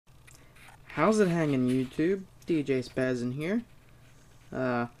How's it hanging, YouTube? Djspazzin here.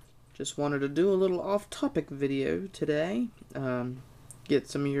 Just wanted to do a little off-topic video today. Get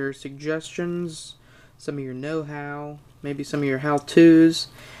some of your suggestions, some of your know-how, maybe some of your how-tos,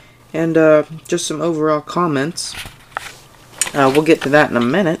 and just some overall comments. We'll get to that in a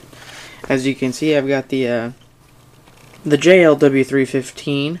minute. As you can see, I've got the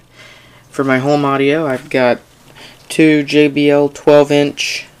JLW315 for my home audio. I've got two JBL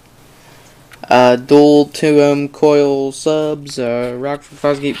 12-inch dual 2-ohm coil subs, Rockford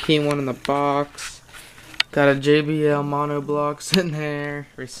Fosgate P1 in the box, got a JBL mono block sitting there,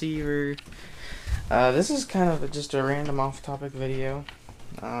 receiver. This is kind of just a random off-topic video.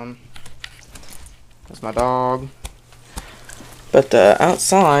 That's my dog. But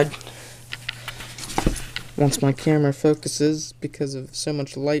outside, once my camera focuses because of so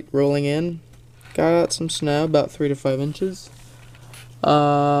much light rolling in, got out some snow, about 3 to 5 inches.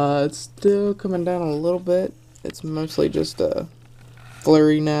 It's still coming down a little bit. It's mostly just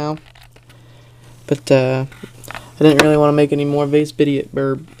flurry now. But I didn't really want to make any more bass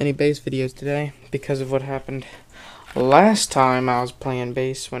videos today because of what happened last time I was playing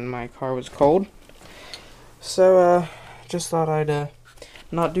bass when my car was cold. So just thought I'd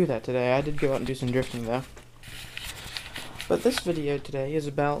not do that today. I did go out and do some drifting though. But this video today is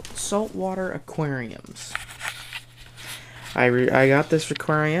about saltwater aquariums. I got this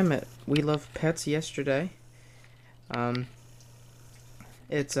aquarium at We Love Pets yesterday.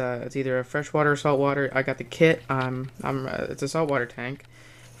 It's either a freshwater or saltwater. I got the kit. It's a saltwater tank.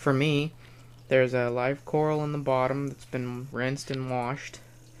 For me, there's a live coral in the bottom that's been rinsed and washed.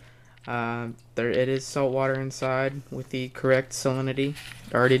 It is saltwater inside with the correct salinity.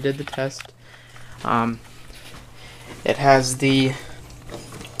 I already did the test. It has the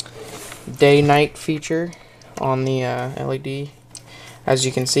day-night feature on the LED. As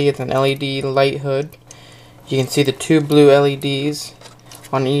you can see, it's an LED light hood. You can see the two blue LEDs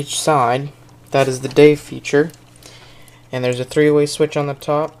on each side. That is the day feature. And there's a three-way switch on the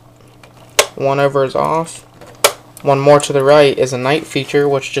top. One over is off. One more to the right is a night feature,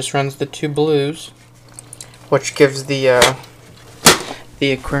 which just runs the two blues, which gives the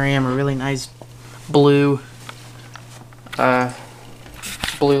aquarium a really nice blue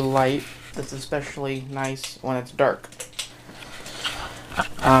light. That's especially nice when it's dark.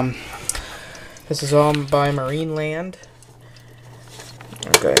 This is all by Marine Land.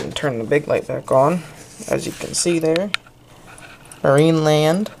 I'll go ahead and turn the big light back on. As you can see there, Marine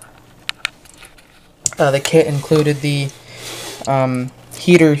Land. The kit included the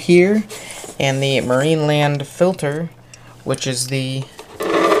heater here and the Marine Land filter, which is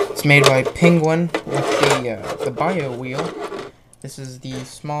it's made by Penguin with the bio wheel. This is the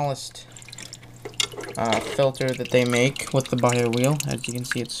smallest filter that they make with the bio wheel. As you can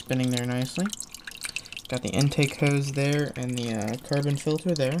see, it's spinning there nicely. Got the intake hose there and the carbon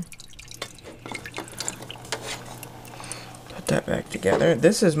filter there. Put that back together.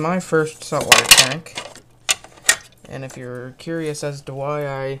 This is my first saltwater tank. And if you're curious as to why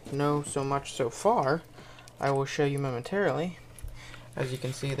I know so much so far, I will show you momentarily. As you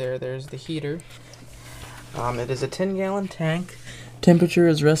can see there's the heater. It is a 10-gallon tank. Temperature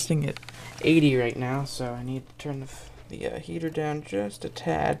is resting at 80 right now, so I need to turn the heater down just a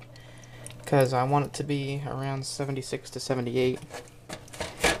tad because I want it to be around 76 to 78.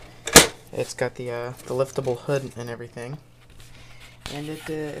 It's got the liftable hood and everything, and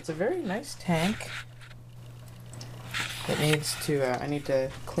it's a very nice tank. It needs to I need to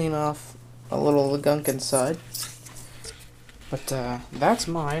clean off a little of the gunk inside. But that's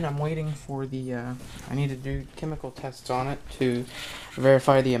mine. I'm waiting for I need to do chemical tests on it to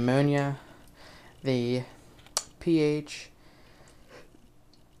verify the ammonia, the pH,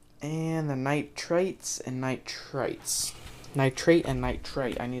 and the nitrates and nitrites. Nitrate and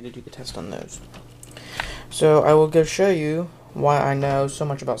nitrite. I need to do the test on those. So I will go show you why I know so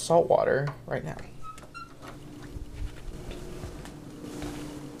much about saltwater right now.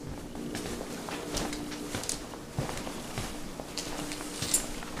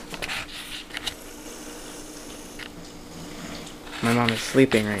 My mom is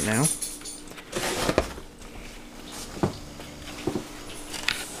sleeping right now.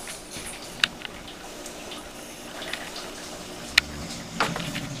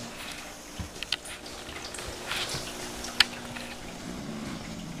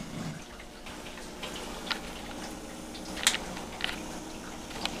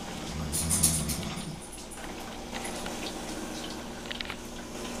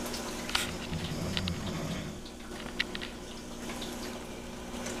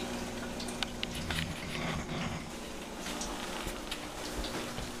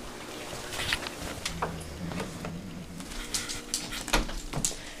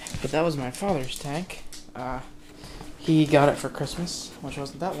 but that was my father's tank. He got it for Christmas, which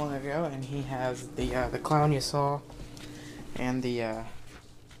wasn't that long ago, and he has the clown you saw, and the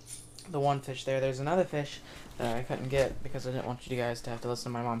one fish there. There's another fish that I couldn't get because I didn't want you guys to have to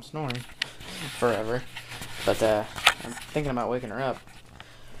listen to my mom snoring forever. But I'm thinking about waking her up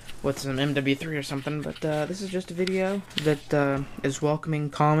with some MW3 or something. But this is just a video that is welcoming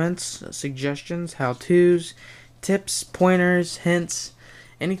comments, suggestions, how-tos, tips, pointers, hints,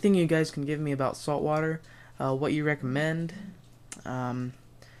 anything you guys can give me about saltwater, what you recommend,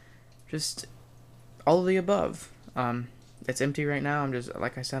 just all of the above. It's empty right now. I'm just,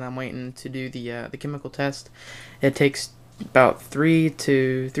 like I said, I'm waiting to do the chemical test. It takes about 3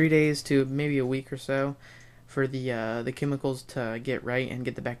 days to maybe a week or so for the chemicals to get right and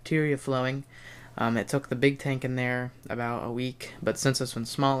get the bacteria flowing. It took the big tank in there about a week, but since this one's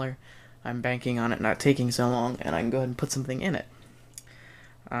smaller, I'm banking on it not taking so long, and I can go ahead and put something in it.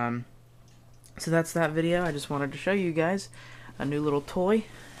 So that's that video. I just wanted to show you guys a new little toy,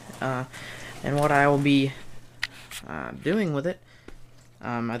 and what I will be doing with it.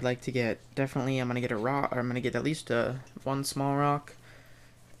 I'd like to get, definitely, I'm going to get a rock, or I'm going to get at least one small rock,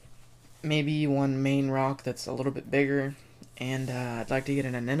 maybe one main rock that's a little bit bigger, and I'd like to get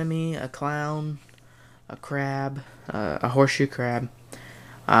an anemone, a clown, a crab, a horseshoe crab,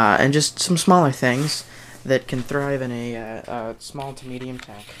 and just some smaller things that can thrive in a small to medium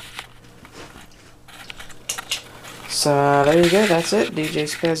tank. So there you go, that's it.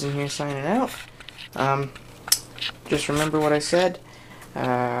 Djspazzin here signing out. Just remember what I said.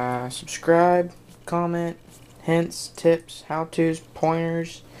 Subscribe, comment, hints, tips, how-tos,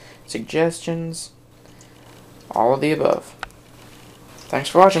 pointers, suggestions, all of the above. Thanks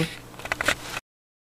for watching.